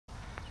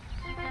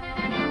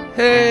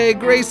Hey,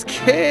 Grace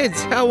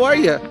Kids, how are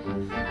you?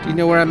 Do you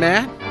know where I'm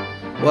at?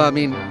 Well,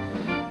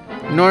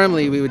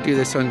 normally we would do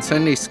this on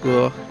Sunday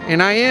school,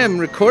 and I am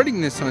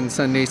recording this on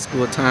Sunday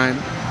school time,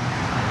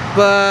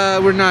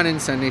 but we're not in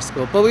Sunday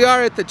school, but we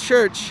are at the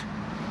church.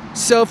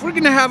 So if we're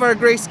going to have our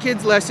Grace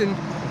Kids lesson,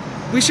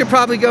 we should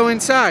probably go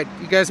inside.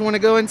 You guys want to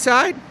go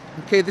inside?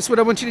 Okay, this is what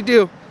I want you to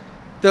do.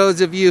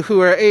 Those of you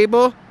who are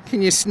able,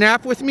 can you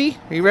snap with me?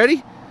 Are you ready?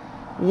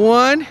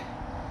 1,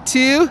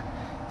 2,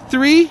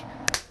 3.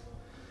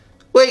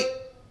 Wait,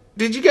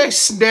 did you guys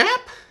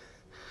snap?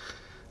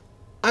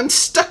 I'm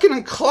stuck in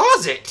a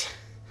closet.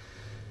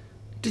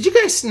 Did you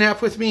guys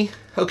snap with me?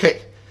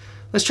 Okay,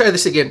 let's try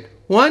this again.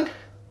 1,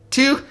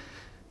 2,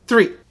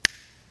 3.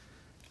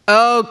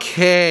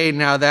 Okay,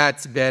 now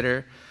that's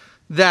better.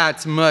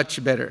 That's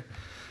much better.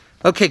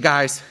 Okay,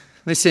 guys,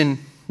 listen,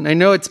 I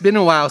know it's been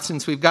a while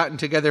since we've gotten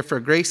together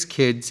for Grace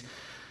Kids,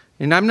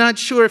 and I'm not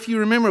sure if you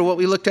remember what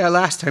we looked at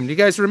last time. Do you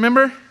guys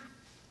remember?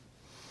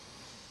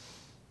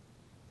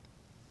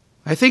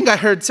 I think I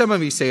heard some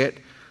of you say it.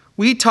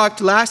 We talked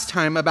last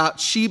time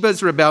about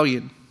Sheba's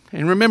rebellion.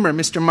 And remember,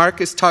 Mr.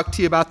 Marcus talked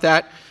to you about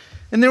that.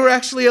 And there were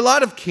actually a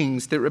lot of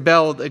kings that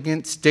rebelled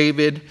against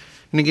David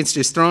and against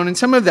his throne. And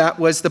some of that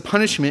was the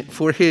punishment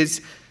for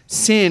his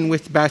sin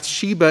with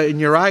Bathsheba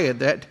and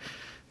Uriah.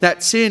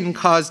 That sin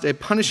caused a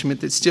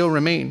punishment that still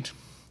remained.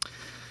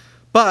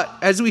 But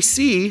as we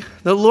see,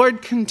 the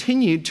Lord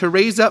continued to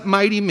raise up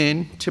mighty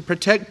men to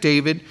protect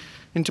David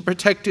and to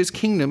protect his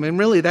kingdom. And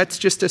really, that's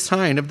just a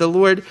sign of the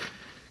Lord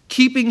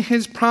keeping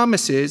his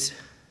promises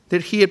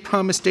that he had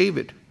promised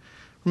David.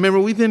 Remember,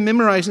 we've been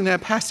memorizing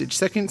that passage,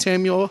 2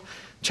 Samuel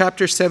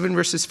chapter 7,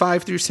 verses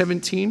 5 through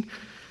 17,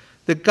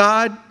 that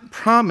God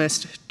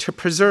promised to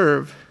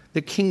preserve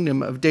the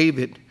kingdom of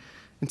David.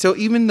 And so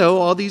even though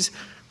all these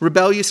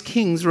rebellious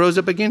kings rose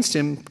up against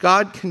him,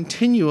 God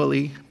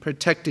continually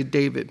protected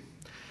David.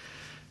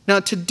 Now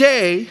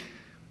today,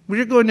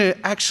 we're going to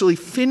actually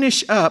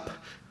finish up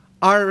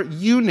our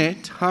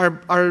unit,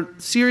 our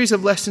series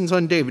of lessons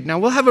on David. Now,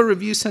 we'll have a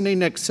review Sunday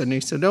next Sunday,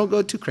 so don't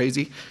go too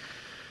crazy.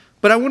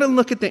 But I want to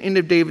look at the end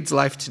of David's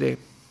life today.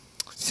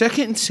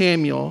 2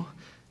 Samuel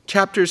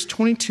chapters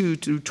 22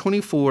 through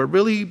 24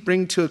 really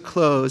bring to a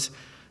close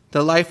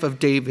the life of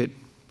David.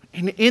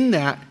 And in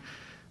that,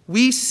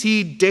 we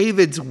see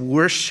David's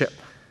worship.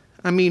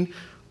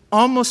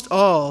 Almost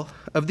all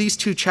of these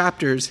 2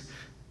 chapters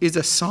is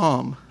a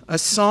psalm, a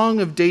song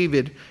of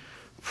David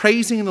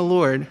praising the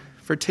Lord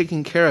for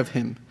taking care of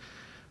him,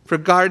 for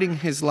guarding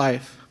his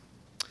life.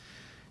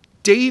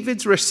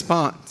 David's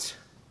response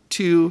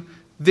to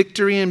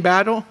victory in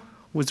battle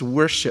was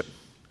worship.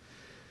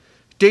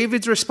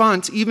 David's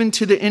response, even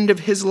to the end of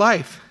his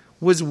life,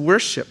 was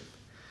worship.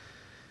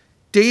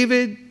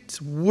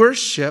 David's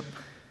worship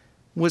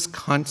was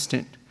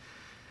constant.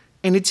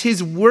 And it's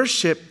his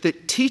worship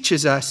that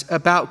teaches us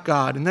about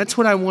God. And that's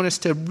what I want us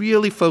to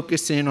really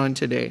focus in on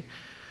today.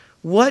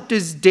 What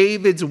does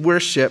David's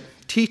worship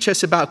teach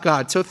us about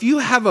God? So if you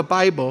have a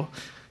Bible,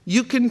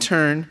 you can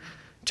turn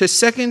to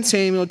 2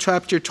 Samuel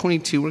chapter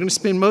 22. We're going to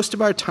spend most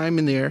of our time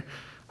in there.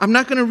 I'm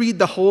not going to read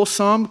the whole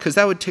psalm because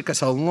that would take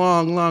us a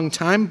long, long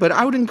time, but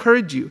I would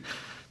encourage you,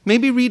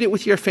 maybe read it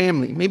with your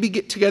family. Maybe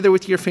get together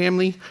with your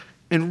family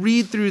and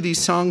read through these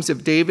songs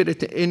of David at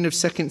the end of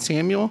 2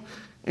 Samuel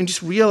and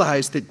just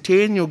realize that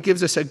Daniel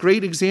gives us a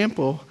great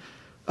example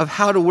of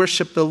how to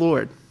worship the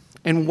Lord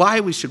and why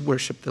we should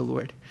worship the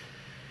Lord.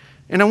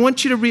 And I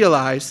want you to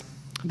realize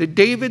that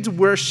David's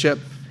worship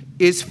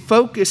is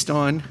focused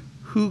on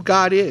who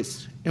God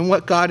is and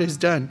what God has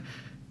done.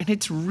 And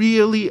it's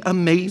really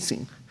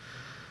amazing.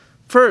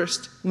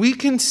 First, we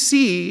can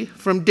see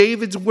from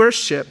David's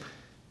worship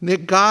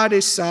that God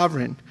is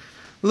sovereign.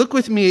 Look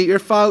with me,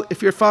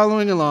 if you're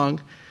following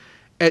along,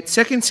 at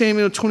 2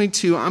 Samuel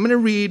 22. I'm going to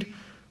read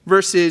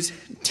verses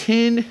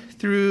 10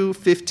 through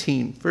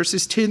 15.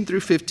 Verses 10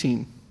 through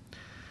 15.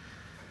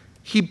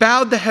 He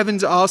bowed the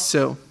heavens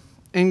also,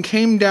 and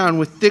came down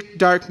with thick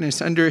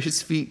darkness under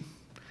his feet.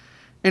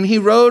 And he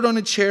rode on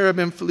a cherub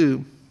and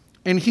flew,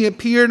 and he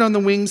appeared on the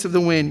wings of the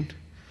wind.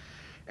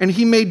 And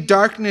he made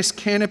darkness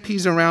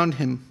canopies around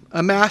him,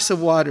 a mass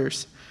of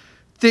waters,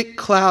 thick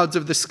clouds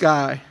of the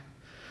sky.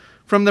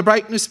 From the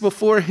brightness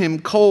before him,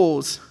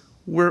 coals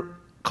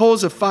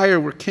of fire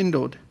were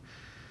kindled.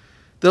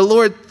 The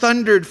Lord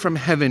thundered from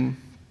heaven,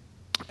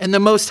 and the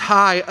Most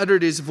High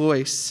uttered his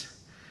voice.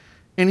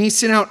 And he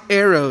sent out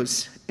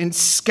arrows and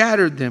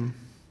scattered them,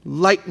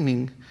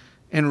 lightning,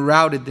 and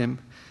routed them.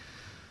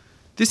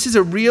 This is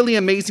a really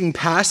amazing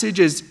passage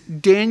as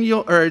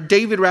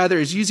David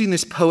is using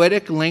this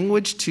poetic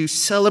language to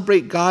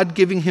celebrate God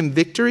giving him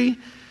victory.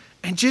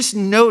 And just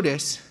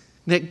notice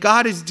that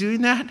God is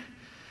doing that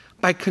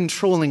by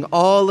controlling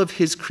all of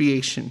his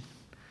creation.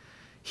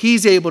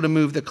 He's able to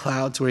move the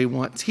clouds where he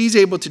wants. He's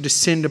able to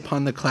descend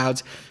upon the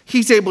clouds.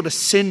 He's able to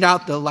send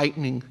out the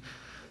lightning.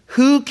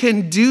 Who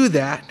can do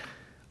that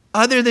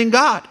other than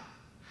God?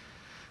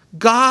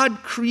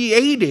 God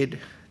created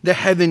the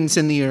heavens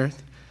and the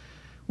earth.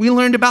 We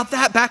learned about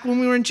that back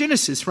when we were in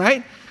Genesis,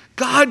 right?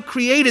 God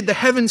created the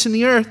heavens and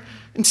the earth,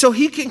 and so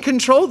he can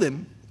control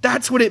them.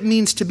 That's what it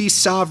means to be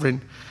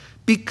sovereign.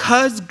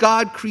 Because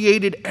God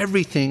created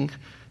everything,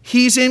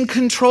 he's in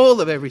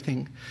control of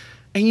everything.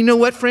 And you know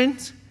what,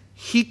 friends?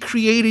 He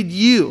created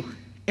you,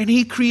 and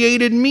he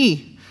created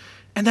me.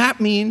 And that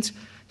means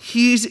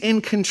he's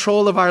in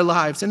control of our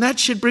lives. And that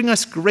should bring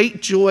us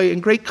great joy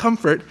and great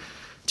comfort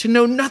to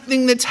know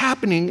nothing that's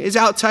happening is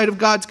outside of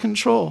God's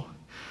control.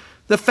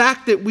 The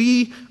fact that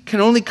we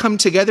can only come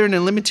together on a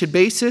limited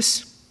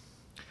basis,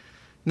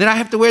 and then I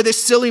have to wear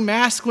this silly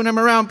mask when I'm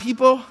around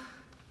people,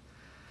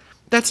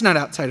 that's not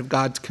outside of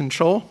God's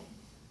control.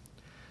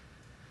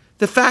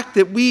 The fact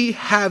that we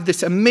have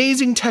this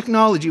amazing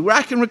technology where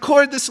I can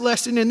record this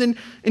lesson and then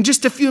in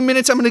just a few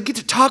minutes I'm going to get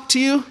to talk to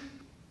you,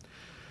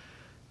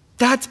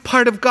 that's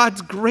part of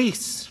God's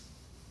grace.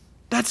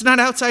 That's not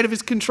outside of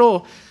his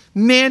control.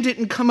 Man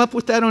didn't come up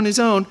with that on his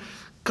own.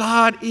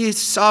 God is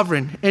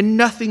sovereign, and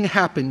nothing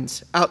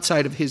happens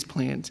outside of his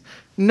plans.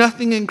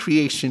 Nothing in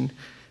creation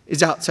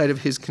is outside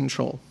of his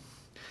control.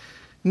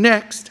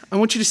 Next, I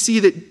want you to see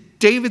that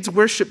David's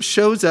worship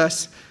shows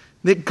us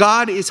that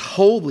God is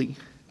holy.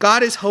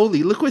 God is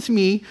holy. Look with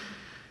me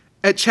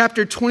at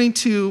chapter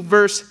 22,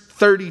 verse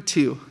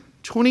 32.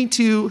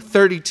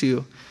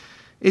 22:32.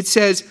 It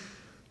says,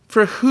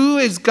 "For who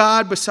is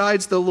God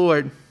besides the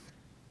Lord?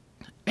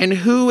 And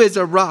who is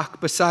a rock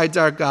besides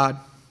our God?"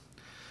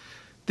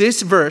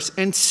 This verse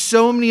and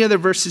so many other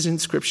verses in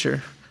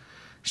Scripture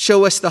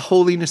show us the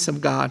holiness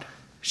of God.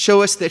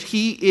 Show us that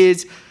he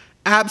is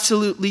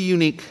absolutely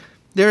unique.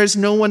 There is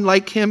no one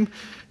like him.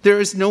 There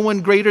is no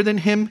one greater than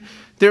him.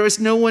 There is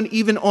no one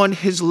even on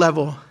his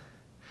level.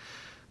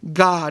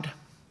 God,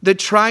 the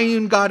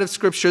triune God of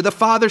Scripture, the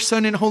Father,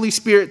 Son, and Holy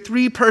Spirit,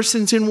 three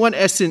persons in one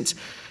essence,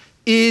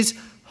 is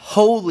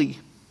holy.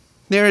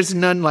 There is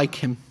none like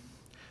him.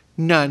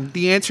 None.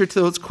 The answer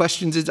to those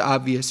questions is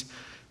obvious.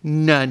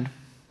 None.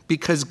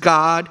 Because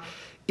God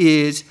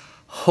is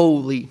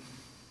holy.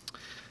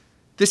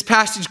 This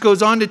passage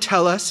goes on to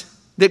tell us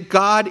that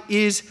God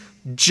is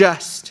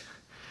just.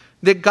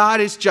 That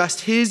God is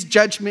just. His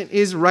judgment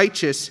is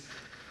righteous.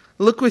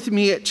 Look with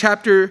me at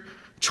chapter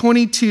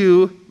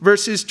 22,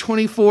 verses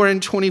 24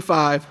 and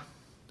 25.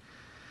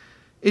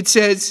 It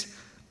says,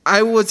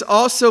 "I was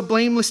also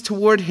blameless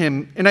toward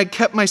him, and I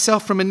kept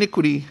myself from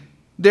iniquity.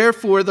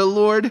 Therefore the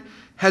Lord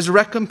has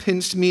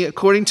recompensed me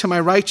according to my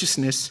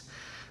righteousness,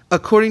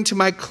 according to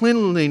my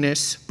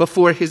cleanliness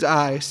before his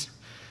eyes."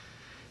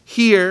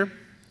 Here,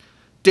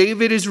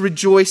 David is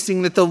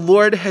rejoicing that the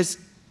Lord has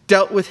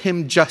dealt with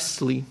him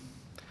justly.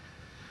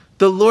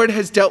 The Lord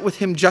has dealt with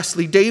him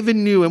justly. David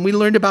knew, and we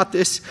learned about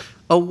this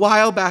a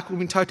while back when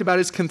we talked about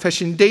his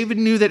confession. David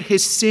knew that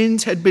his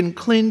sins had been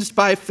cleansed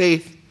by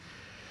faith.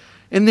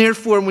 And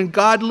therefore, when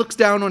God looks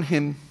down on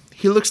him,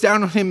 he looks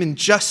down on him and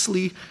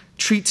justly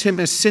treats him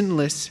as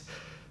sinless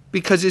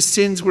because his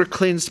sins were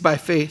cleansed by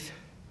faith.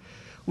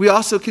 We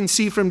also can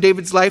see from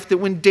David's life that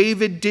when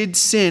David did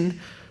sin,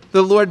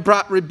 the Lord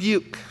brought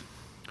rebuke.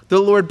 The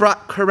Lord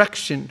brought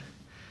correction.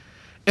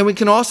 And we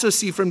can also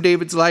see from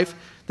David's life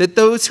that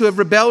those who have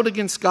rebelled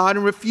against God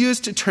and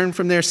refused to turn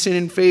from their sin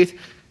and faith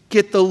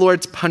get the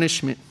Lord's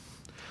punishment.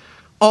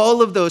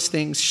 All of those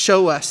things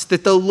show us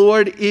that the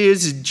Lord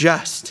is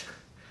just.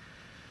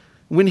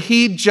 When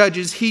he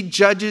judges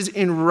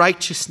in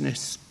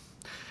righteousness.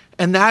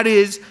 And that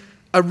is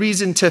a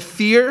reason to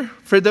fear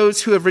for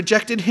those who have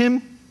rejected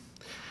him,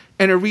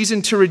 and a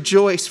reason to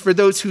rejoice for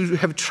those who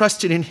have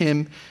trusted in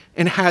him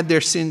and had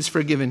their sins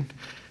forgiven.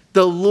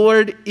 The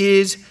Lord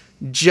is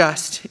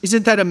just.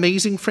 Isn't that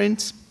amazing,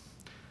 friends?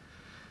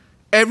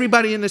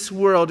 Everybody in this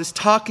world is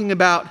talking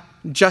about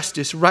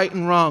justice, right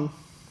and wrong.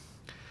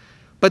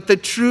 But the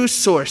true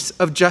source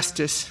of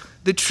justice,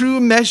 the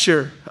true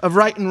measure of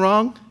right and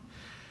wrong,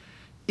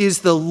 is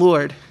the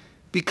Lord,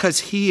 because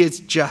he is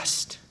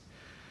just.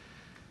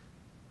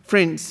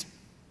 Friends,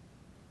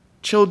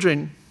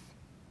 children,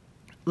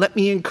 let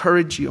me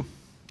encourage you.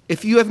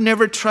 If you have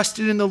never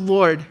trusted in the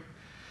Lord,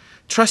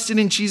 trusted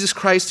in Jesus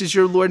Christ as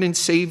your Lord and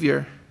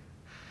Savior,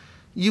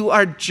 you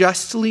are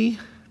justly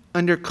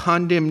under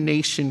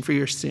condemnation for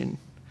your sin,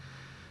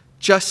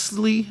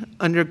 justly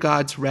under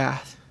God's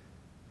wrath.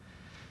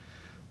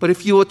 But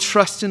if you will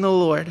trust in the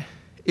Lord,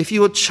 if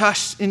you will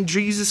trust in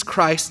Jesus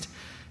Christ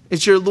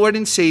as your Lord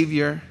and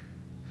Savior,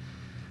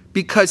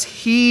 because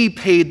he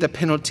paid the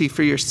penalty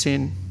for your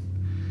sin,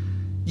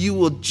 you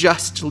will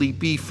justly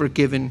be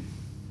forgiven.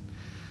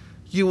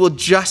 You will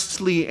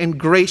justly and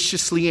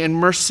graciously and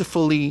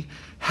mercifully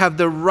have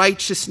the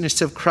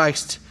righteousness of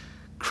Christ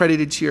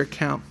credited to your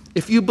account.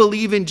 If you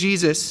believe in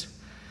Jesus,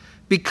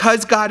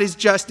 because God is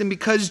just and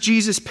because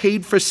Jesus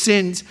paid for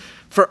sins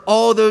for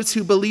all those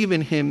who believe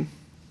in him,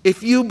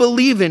 if you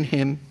believe in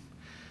him,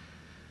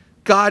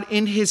 God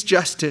in his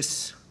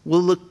justice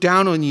will look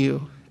down on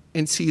you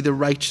and see the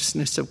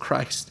righteousness of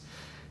Christ.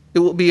 It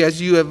will be as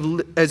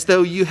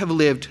though you have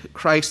lived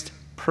Christ's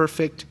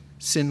perfect,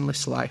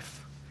 sinless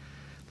life.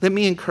 Let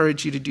me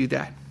encourage you to do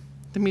that.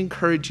 Let me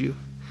encourage you.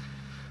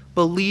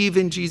 Believe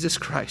in Jesus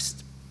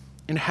Christ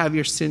and have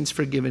your sins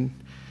forgiven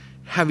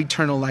have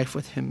eternal life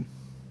with him.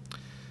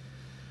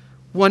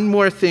 One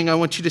more thing I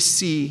want you to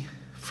see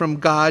from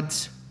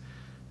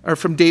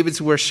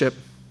David's worship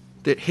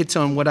that hits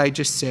on what I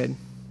just said.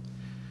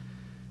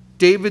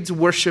 David's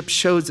worship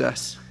shows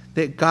us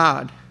that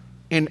God,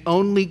 and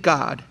only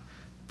God,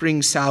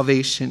 brings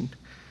salvation.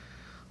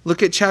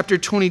 Look at chapter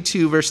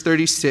 22, verse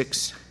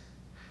 36.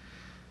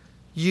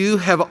 You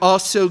have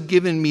also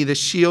given me the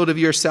shield of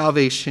your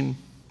salvation,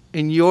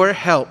 and your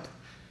help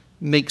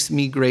makes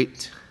me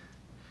great.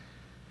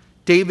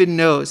 David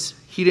knows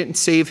he didn't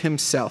save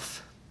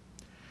himself,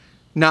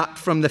 not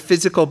from the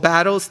physical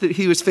battles that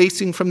he was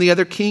facing from the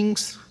other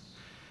kings,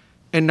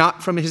 and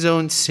not from his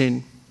own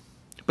sin,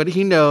 but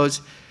he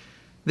knows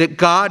that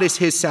God is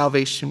his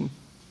salvation,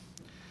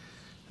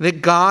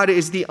 that God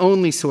is the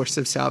only source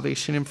of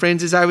salvation. And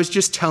friends, as I was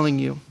just telling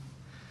you,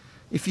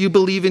 if you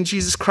believe in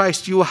Jesus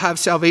Christ, you will have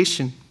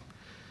salvation.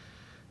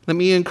 Let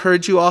me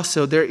encourage you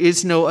also, there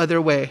is no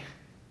other way.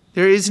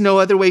 There is no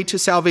other way to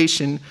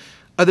salvation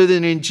other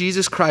than in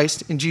Jesus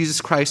Christ and Jesus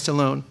Christ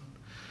alone.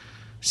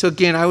 So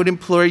again, I would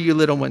implore you,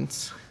 little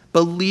ones,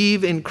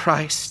 believe in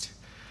Christ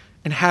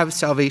and have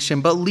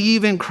salvation.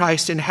 Believe in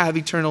Christ and have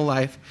eternal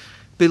life.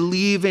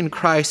 Believe in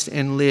Christ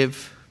and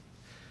live.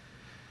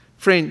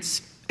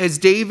 Friends, as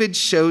David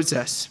shows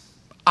us,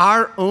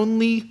 our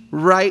only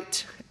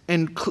right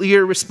and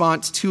clear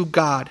response to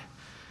God,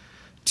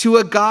 to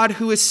a God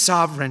who is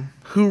sovereign,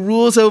 who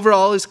rules over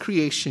all his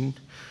creation,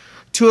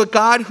 to a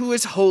God who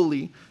is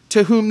holy,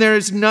 to whom there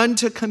is none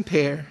to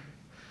compare,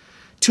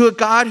 to a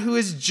God who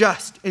is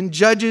just and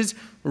judges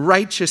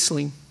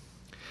righteously,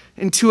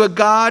 and to a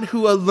God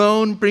who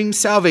alone brings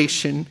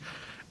salvation,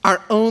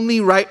 our only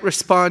right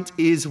response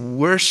is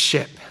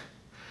worship.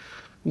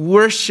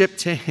 Worship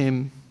to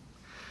him.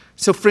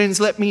 So friends,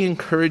 let me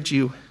encourage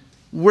you.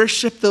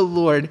 Worship the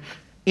Lord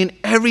in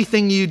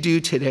everything you do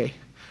today.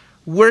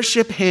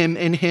 Worship him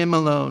and him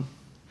alone.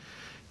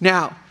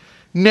 Now,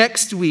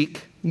 next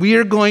week, we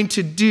are going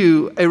to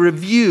do a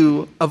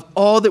review of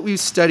all that we've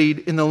studied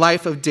in the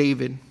life of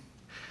David.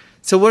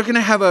 So we're going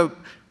to have a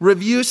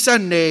review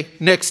Sunday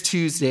next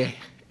Tuesday.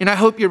 And I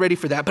hope you're ready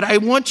for that. But I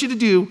want you to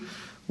do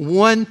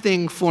one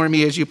thing for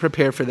me as you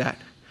prepare for that.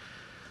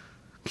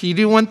 Can you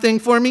do one thing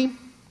for me?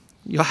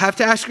 You'll have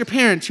to ask your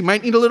parents. You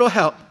might need a little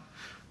help.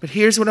 But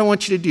here's what I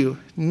want you to do.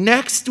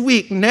 Next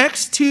week,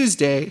 next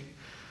Tuesday,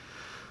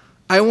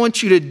 I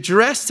want you to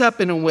dress up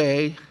in a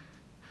way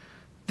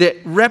that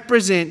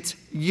represents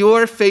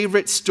your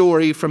favorite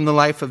story from the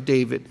life of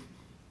David.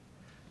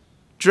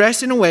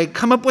 Dress in a way,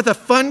 come up with a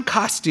fun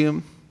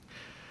costume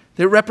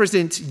that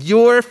represents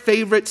your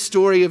favorite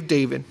story of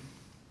David.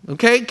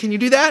 Okay, can you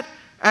do that?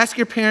 Ask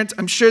your parents.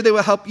 I'm sure they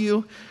will help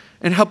you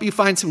and help you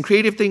find some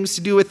creative things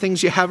to do with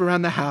things you have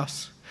around the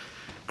house.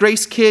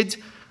 Grace kids,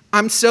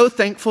 I'm so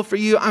thankful for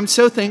you. I'm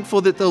so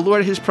thankful that the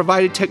Lord has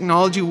provided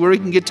technology where we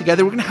can get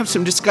together. We're going to have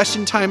some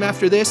discussion time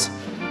after this.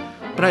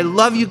 But I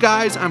love you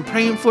guys. I'm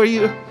praying for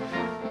you.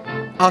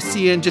 I'll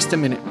see you in just a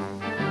minute.